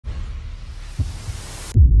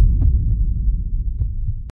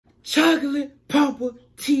Chocolate Purple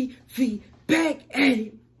TV back at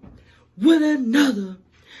it with another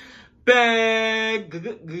bag.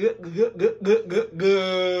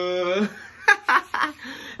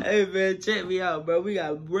 Hey man, check me out, bro. We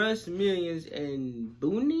got Russ Millions and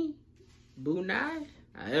Buni,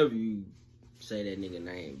 however you say that nigga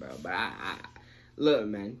name, bro. But I look,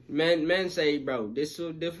 man say, bro, this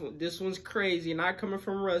one's crazy, not coming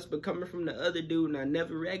from Russ, but coming from the other dude, and I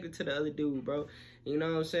never reacted to the other dude, bro. You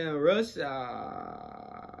know what I'm saying? Russ,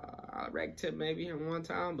 I reacted to maybe him one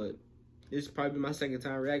time, but this is probably my second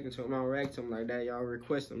time reacting to him. I don't react to him like that. Y'all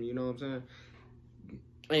request him, you know what I'm saying?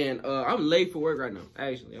 And I'm late for work right now,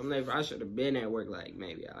 actually. I should have been at work like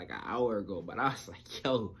maybe like an hour ago, but I was like,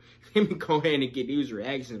 yo, let me go ahead and get these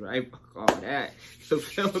reactions right. Fuck all that. You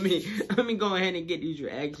feel me? Let me go ahead and get these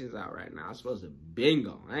reactions out right now. I'm supposed to been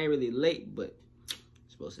gone. I ain't really late, but I'm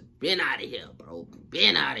supposed to been out of here, bro.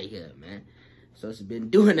 Been out of here, man. Supposed to been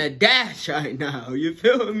doing a dash right now. You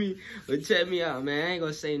feel me? But check me out, man. I ain't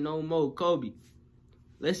gonna say no more Kobe.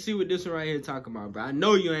 Let's see what this one right here talking about, bro. I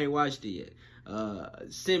know you ain't watched it yet.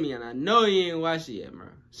 Simeon, I know you ain't watched it yet, bro.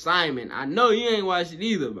 Simon, I know you ain't watched it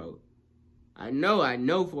either, bro. I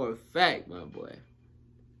know for a fact, my boy.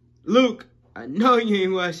 Luke, I know you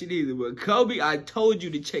ain't watched it either, but Kobe, I told you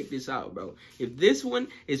to check this out, bro. If this one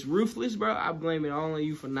is ruthless, bro, I blame it all on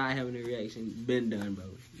you for not having a reaction. Been done, bro.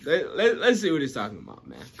 Let's see what it's talking about,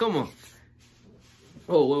 man. Come on.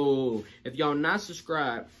 Oh, whoa. If y'all not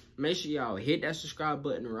subscribed, make sure y'all hit that subscribe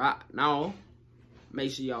button right now.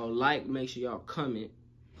 Make sure y'all like, make sure y'all comment,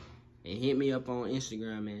 and hit me up on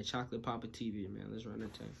Instagram, man. Chocolate Papa TV, man. Let's run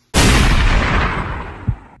that thing.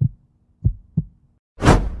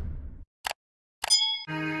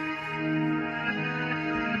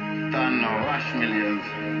 Don't know, Rush Millions.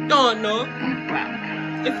 Don't know. I'm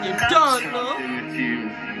back. If you don't know.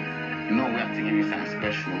 You know we have to give you something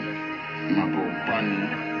special. My bro, Bunny.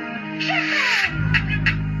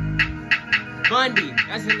 Bundy.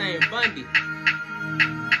 That's his name, Bundy.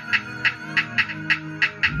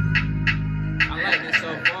 I like this so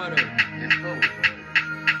far, though. Let's go.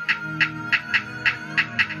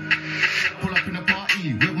 Pull up in the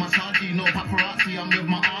party with my shawty, no paparazzi. I'm with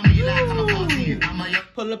my army like I'm a party.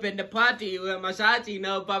 Pull up in the party with my shawty,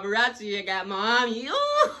 no paparazzi. I got my army. Ooh.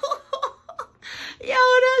 Yo,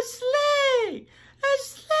 that's slick. That's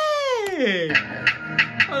slick.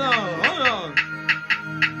 Hold on.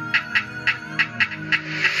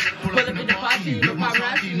 Pull up in the party with my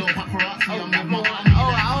shawty, no paparazzi. I'm with my army.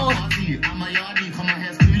 I'm a yardie, come my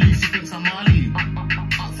hair's curly, she thinks I'm Marley.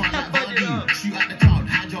 Up front like Barbie, shoot at the crowd,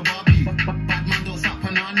 hide your Barbie. Bad man don't suck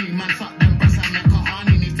panani, man suck them breasts and make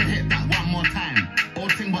kahani. Need to hit that one more time.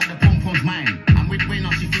 Old thing but the pom-pom's mine. I'm with Wayne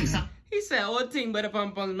now she thinks I'm... He said old thing but the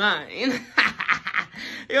pom-pom's mine.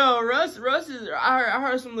 Yo, Russ is, I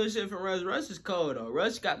heard some little shit from Russ. Russ is cold though.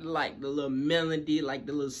 Russ got like the little melody, like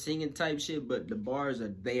the little singing type shit, but the bars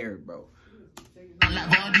are there, bro. Like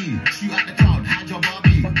Barbie, shoot at the crowd, hide your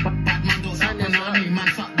Barbie. Bad man don't suck panani, man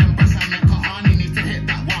suck them breasts and make kahani. Need to hit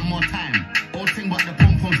that one more time. Old thing but the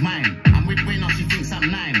pom-pom's mine. I'm with Wayne now she thinks I'm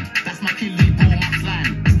 9. That's my killie, bro, my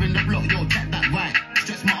slime. Spin the block, yo, check that right.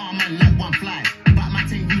 Stretch my arm and let one fly. Batman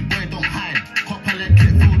thing, rude boy, don't hide. Copper leg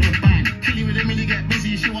clip filled with bang. Killie with a milli get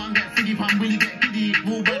busy, she won't get figgy pan, willy get giddy.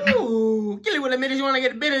 Ooh, Killie with a milli, she wanna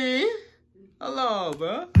get bitty. Hello,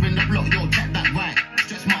 bro. Spin the block, yo, check that right.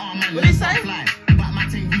 Stretch my arm and let one fly.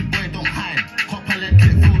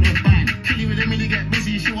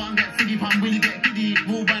 She won't get figgy pan, willy get giddy.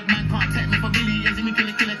 Real bad man can't take me for Billy. As me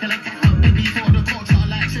killer, cat, baby for the culture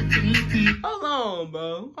like tripping lippy. Hold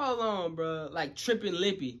on, bro. Like tripping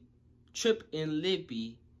lippy.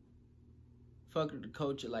 Fuck with the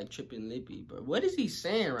culture like tripping lippy, bro. What is he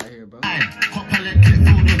saying right here, bro? Copper leg clip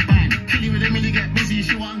filled with bang. Killy with a milli get busy.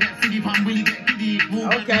 She won't get figgy pan, willy get giddy. Real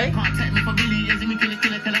bad man can't take me for Billy. As me killer,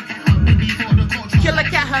 cat, baby for the culture. Killer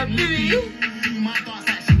cat, baby. Do my dance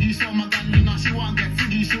like she show my gun, Lina. She won't get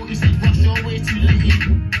figgy. Shorty said, rush your way too late.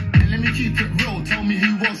 And let me keep it real. Tell me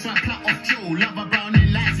who wants that plat off Joe. Love a brown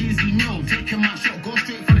in lights, easy meal. Taking my shot, go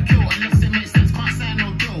straight for the kill. Unless it makes sense, can't say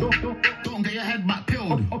no deal. Don't get your head back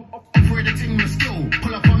peeled. Operate the thing with skill.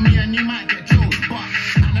 Pull up on me and you might get killed. But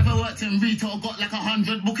I never worked in retail. Got like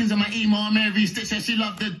 100 bookings in my email. Mary Stitch said she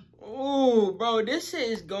loved it. Ooh, bro, this shit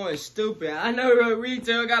is going stupid. I know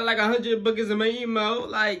retail got like 100 bookings in my email.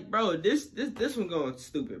 Like, bro, this one going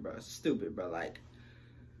stupid, bro. Stupid, bro. Like,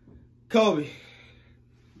 Kobe,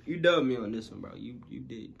 You dubbed me on this one, bro. You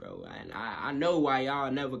did, bro. And I know why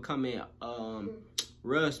y'all never come in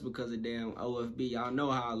Russ because of damn OFB. Y'all know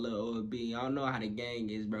how I love OFB. Y'all know how the gang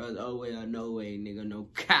is, bro. It's oh way or no way, nigga. No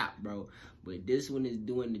cap, bro. But this one is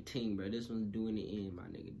doing the thing, bro. This one's doing the end, my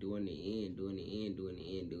nigga. Doing the end, doing the end, doing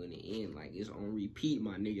the end, doing the end. Like, it's on repeat,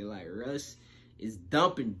 my nigga. Like, Russ is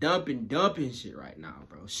dumping shit right now,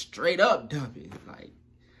 bro. Straight up dumping. Like,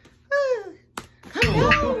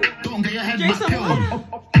 don't get your head back killed.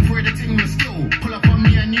 For the thing with skill. Pull up on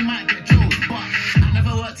me and you might get killed. But I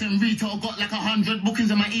never worked in retail. Got like 100 bookings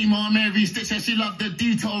in my email. Mary Stitch says she loved the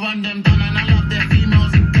detail. Run them down and I love their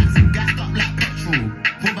females. Gassed up like petrol.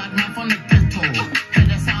 Poor bad man from the ghetto. Hear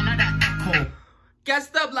the sound of that echo.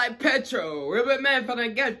 Gassed up like petrol. Ribbon man from the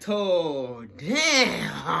ghetto.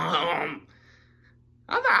 Damn.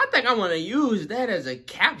 I think I want to use that as a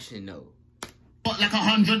caption, though. Got like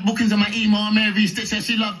 100 bookings in my email. Mary Stitch says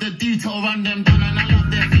she loved the detail. Run them down and I love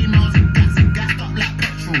their females. Gassed up like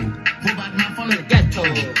petrol. Poor bad man from the ghetto.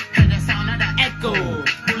 Hear the sound of that echo.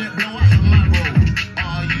 Bullet blow out of my road.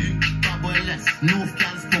 Are you double less? North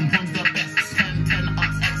Gals pump on's the best. 10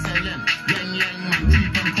 ups excellent. Yang man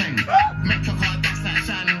creep and quang. Metro car that's like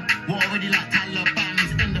Shan. War already like Taliban.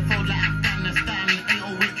 In the field like Afghanistan.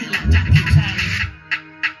 808 kick like Jackie Chan.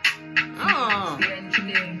 Oh,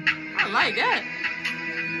 I like that.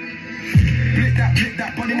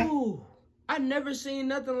 Ooh, I never seen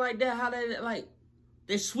nothing like that. How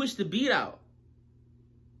they switched the beat out.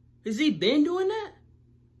 Has he been doing that?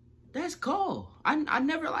 That's cool. I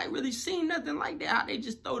never like really seen nothing like that. How they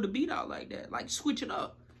just throw the beat out like that, like switch it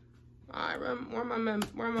up. All right, where my man?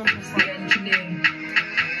 Blip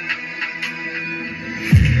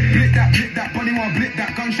that, body one blip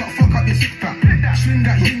that, gunshot fuck up your six pack. Swing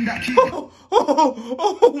that, ying that, keep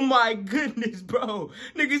Oh my goodness, bro.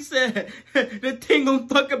 Nigga said the thing gon'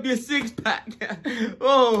 fuck up your six pack.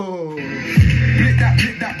 Oh. Blip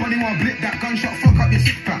that, body one blip that, gunshot fuck up your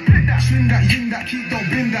six pack. Swing that, ying that, keep don't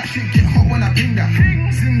bend that shit, get hot when I bing that.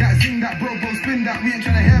 Zing that, bro, spin that, we ain't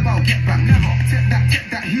tryna hear about get back. Never. Take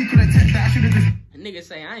that, he could've take that, I should've just. Nigga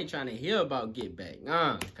say I ain't trying to hear about get back.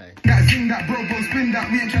 Okay. That zing that, bro, spin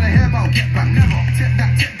that, we ain't tryna hear about get back. Never. Take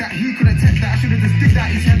that, he could've take that, I should've just stick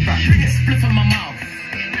that his head back. Split in my mouth,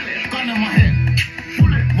 gun in my head,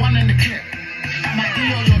 one in the clip. My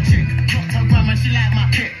your chick, dropped her gram and she like my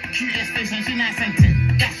pick. Cutest face and she nice and tick.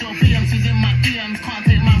 That's your BM, she's in my DMs, can't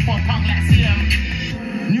take man for a punk like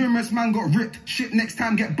CM. Numerous man got ripped, shit next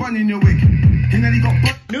time get bun in your wig. He nearly got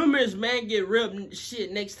bun. Numerous man get ripped,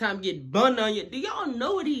 shit next time get bun on you. Do y'all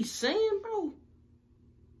know what he's saying, bro?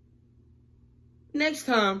 Next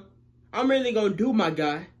time, I'm really gonna do my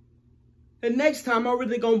guy. And next time, I'm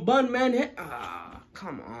really gonna bun man head. Ah,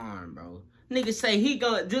 come on, bro. Nigga say he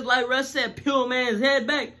gonna, just like Russ said, peel man's head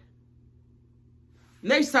back.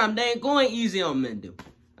 Next time, they ain't going easy on Mendel.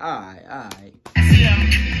 Alright.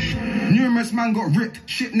 Numerous man got ripped,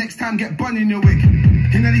 shit next time get bun in your wig.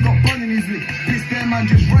 He nearly got bun in his wig. This there man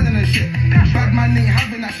just running and shit. Bad man ain't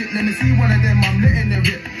having that shit. Let me see one of them, I'm letting it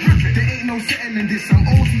rip. There ain't no settling this. I'm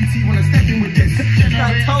OCT when I'm stepping with this.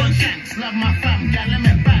 I told you. Love my fam, gal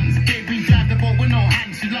limit bands. Baby drive the boat with no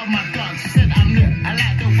hands. She love my dance. She said I'm lit. I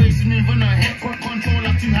like the way she move on her hip. Control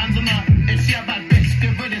up 2 hands on her. If she a bad bitch,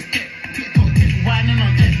 give her this dick. TikTok tick, whining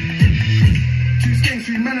on dick. 2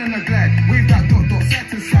 skanks, 3 men on a glide. Wave that dot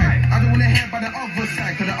side to side. I don't wanna hear by the other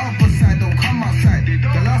side, cause the other side don't come outside.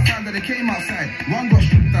 The last time that they came outside, one got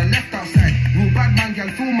stripped, I left outside. Real bad man, girl,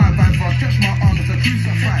 feel my vibe, for I stretch my arms to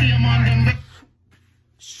crucify.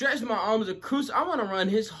 Stretch my arms to crucify. I wanna run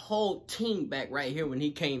his whole team back right here when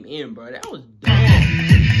he came in, bro. That was dumb.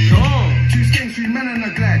 2 skanks, 3 men on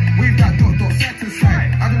a glide. Wave that dot side to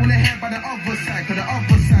side. I don't wanna hear by the other side, cause the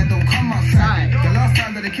other side don't come outside. The last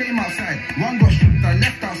time that they came outside, one got stripped, I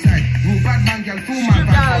left outside. Real bad man, girl, feel my vibe,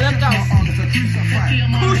 for I stretch my arms to crucify.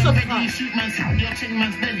 Shoot man's your ching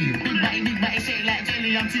man's belly. Big body, shake like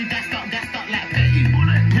jelly. I'm too gassed up like petty.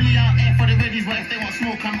 Really out there for the readies, but if they want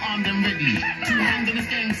smoke, I'm armed and ready. 2 hands in this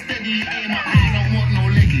game, steady, aim up high, don't want no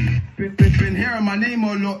leggy. Been hearing my name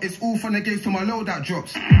a lot, it's all from the gates to my loadout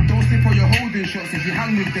drops. Don't slip on your holding shots, if you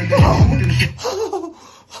hang with them, then you're holding shots.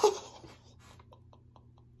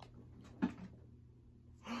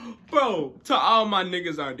 Bro, to all my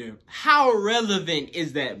niggas out there, how relevant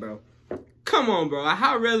is that, bro? Come on, bro.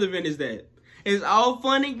 How relevant is that? It's all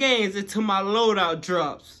fun and games until my loadout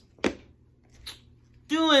drops.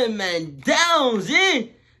 Doing man downs,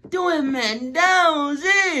 Doing man downs,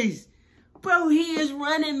 Bro, he is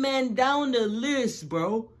running man down the list,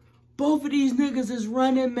 bro. Both of these niggas is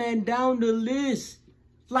running man down the list.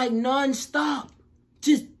 Like non-stop.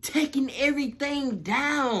 Just taking everything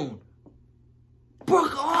down.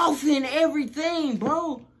 broke off and everything,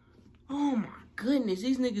 bro. Oh my goodness,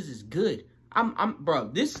 these niggas is good.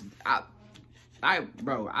 Bro,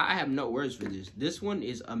 bro, I have no words for this. This one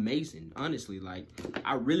is amazing, honestly. Like,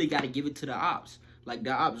 I really got to give it to the ops. Like,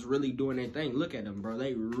 the ops really doing their thing. Look at them, bro.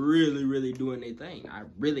 They really, really doing their thing. I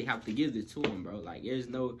really have to give this to them, bro. Like, there's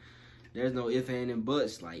no if, and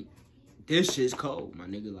buts. Like, this shit's cold, my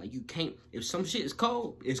nigga. Like, you can't, if some shit is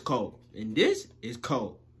cold, it's cold. And this is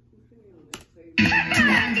cold.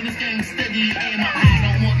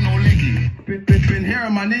 Been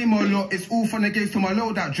hearing my name a lot, it's all from the gates to my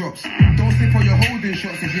load that drops. Don't slip on your holding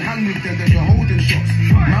shots, if you hang with them, then you're holding shots.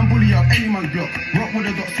 Man bully up any man's block, rock with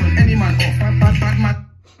the dots, turn any man off. Bad man.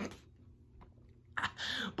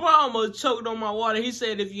 Bro, I almost choked on my water. He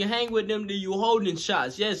said if you hang with them, then you holding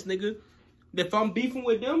shots. Yes, nigga. If I'm beefing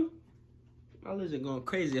with them, my lips are going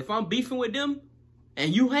crazy. If I'm beefing with them,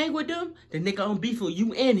 and you hang with them, then nigga, I'm beefing with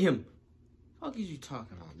you and him. What is you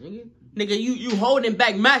talking about, nigga? Nigga, you holding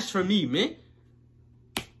back match for me, man.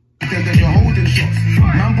 Then you're holding shots.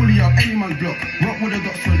 Man bully up any man's block. Rock with the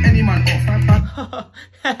dots, turn any man off.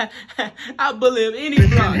 I believe any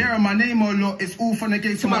block. Been hearing my name a lot, it's all from the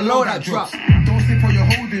gates to my load that drops. Don't slip on your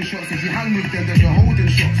holding shots. If you hang with them, then you're holding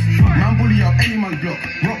shots. Man bully up any man's block.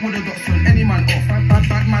 Rock with the dots, turn any man off.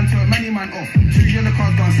 Bad man turn many man off. 2 yellow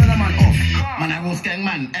cards gone, sell a man off. Man, I roll skeng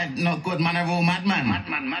man. Ed not good, man, I roll madman.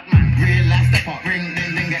 Madman. Real life step up, ring,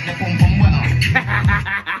 ding, ding, get the pum pum wetter.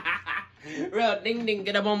 Real ding ding,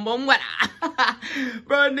 get a bum bum wetter.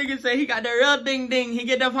 Bro, nigga say he got the real ding ding, he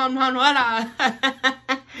get the pum pum wetter.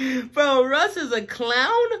 Bro, Russ is a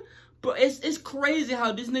clown. Bro, it's crazy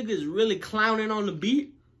how this nigga is really clowning on the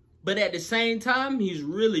beat, but at the same time, he's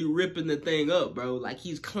really ripping the thing up, bro. Like,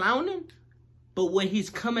 he's clowning, but what he's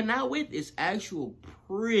coming out with is actual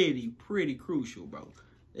pretty crucial, bro.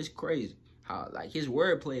 It's crazy how, like, his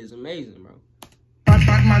wordplay is amazing, bro.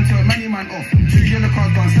 Bad man turn many man off. 2 yellow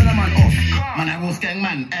cards gone, sell a man off. Man, I roll skeng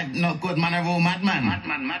man. Ed not good, man, I roll madman.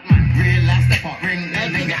 Madman. Real life step up, ring,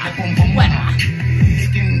 ding, get the pum pum wetter.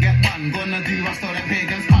 Skin get one, gonna do Russ till the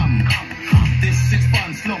pagans come. This shit's fun,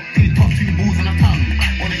 slop, he top 2 balls on a tongue.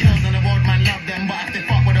 All the girls on the road, man, love them, but if they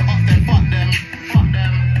fuck with the up, then fuck them.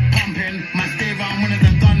 Pumping, man, stay round one of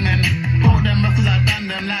them gunmen. Hold them because I've done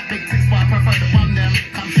them like big ticks, but I prefer to run them.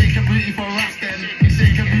 Come shake your booty for Russ then.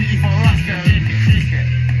 Shake your booty for Russ then.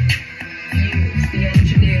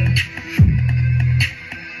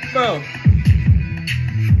 Bro,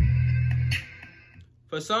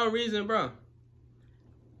 for some reason, bro,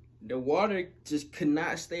 the water just could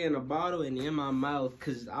not stay in the bottle and in my mouth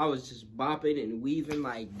because I was just bopping and weaving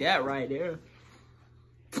like that right there.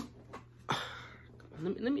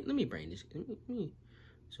 Let me bring this. Let me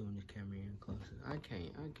zoom this camera in closer. I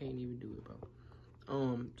can't even do it, bro.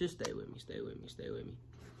 Just stay with me.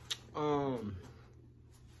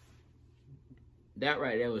 That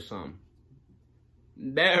right there was something.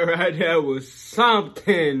 That right there was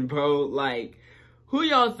something, bro. Like, who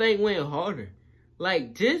y'all think went harder?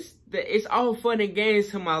 Like, it's all fun and games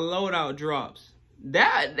till my loadout drops.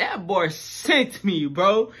 That boy sent me,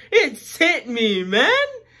 bro. It sent me, man.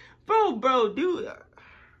 Bro, dude.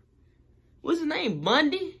 What's his name?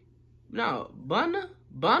 Bundy? No, Bunna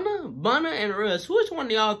and Russ. Which one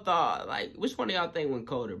of y'all thought, like, which one of y'all think went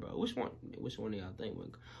colder, bro? Which one of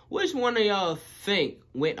y'all think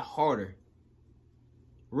went harder?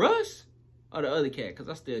 Russ or the other cat? Because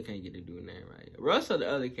I still can't get to doing that right. Russ or the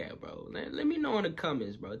other cat, bro? Let me know in the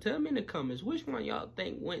comments, bro. Tell me in the comments which one y'all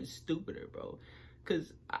think went stupider, bro.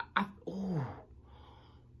 Because,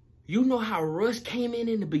 you know how Russ came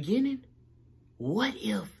in the beginning? What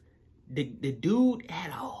if the dude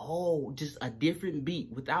had just a different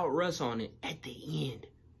beat without Russ on it at the end?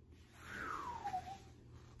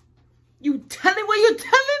 You telling me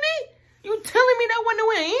that one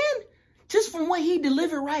went in? Just from what he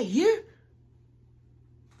delivered right here?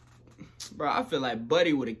 Bro, I feel like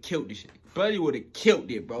Buddy would have killed this shit. Buddy would have killed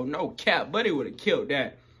it, bro. No cap. Buddy would have killed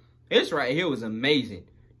that. This right here was amazing.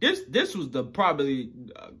 This was the probably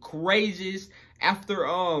craziest after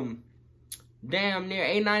damn near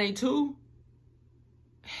A92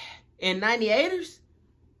 and 98ers.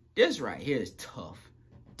 This right here is tough.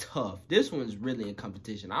 This one's really in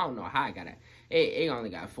competition. I don't know how I got it. It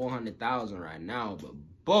only got 400,000 right now, but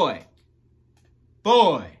boy,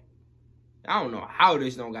 I don't know how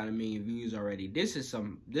this don't got 1 million views already. This is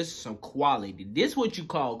some quality. This what you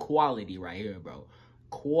call quality right here, bro.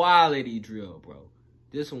 Quality drill, bro.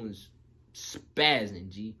 This one's spazzing,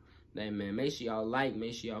 G. Hey, man, make sure y'all like,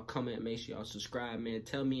 make sure y'all comment, make sure y'all subscribe, man.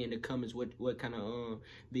 Tell me in the comments what kind of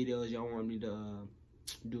videos y'all want me to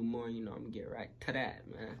do more. You know, I'm gonna get right to that,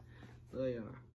 man. Love y'all.